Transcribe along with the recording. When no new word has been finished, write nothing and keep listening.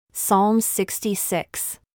Psalm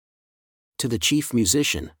 66. To the chief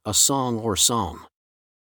musician, a song or psalm.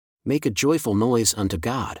 Make a joyful noise unto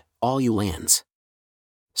God, all you lands.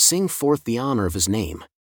 Sing forth the honor of his name.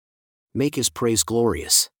 Make his praise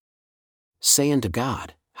glorious. Say unto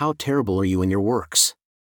God, how terrible are you in your works!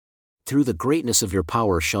 Through the greatness of your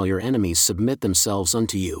power shall your enemies submit themselves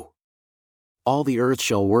unto you. All the earth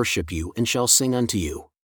shall worship you and shall sing unto you.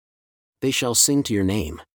 They shall sing to your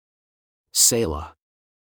name. Selah.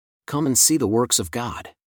 Come and see the works of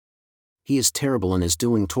God. He is terrible in his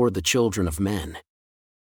doing toward the children of men.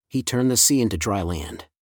 He turned the sea into dry land.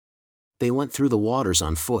 They went through the waters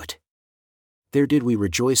on foot. There did we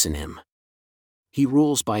rejoice in him. He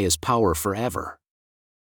rules by his power forever.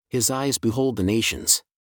 His eyes behold the nations.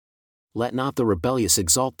 Let not the rebellious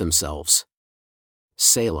exalt themselves.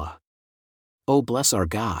 Selah. O bless our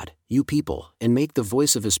God, you people, and make the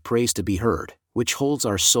voice of his praise to be heard, which holds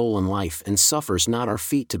our soul in life and suffers not our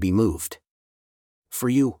feet to be moved. For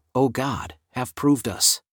you, O God, have proved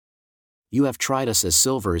us. You have tried us as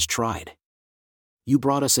silver is tried. You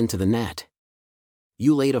brought us into the net.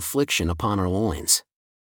 You laid affliction upon our loins.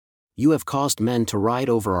 You have caused men to ride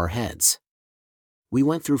over our heads. We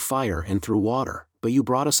went through fire and through water, but you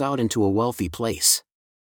brought us out into a wealthy place.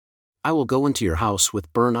 I will go into your house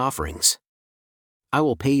with burnt offerings. I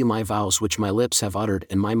will pay you my vows which my lips have uttered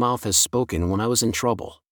and my mouth has spoken when I was in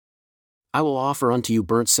trouble. I will offer unto you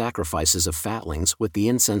burnt sacrifices of fatlings with the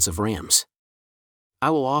incense of rams. I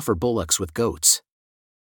will offer bullocks with goats.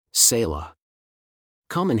 Selah.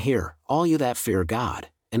 Come and hear, all you that fear God,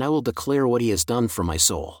 and I will declare what he has done for my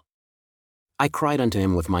soul. I cried unto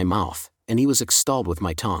him with my mouth, and he was extolled with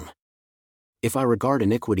my tongue. If I regard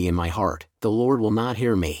iniquity in my heart, the Lord will not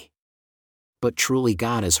hear me. But truly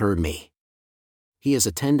God has heard me. He has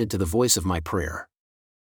attended to the voice of my prayer.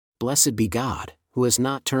 Blessed be God, who has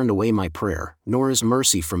not turned away my prayer, nor his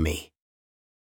mercy from me.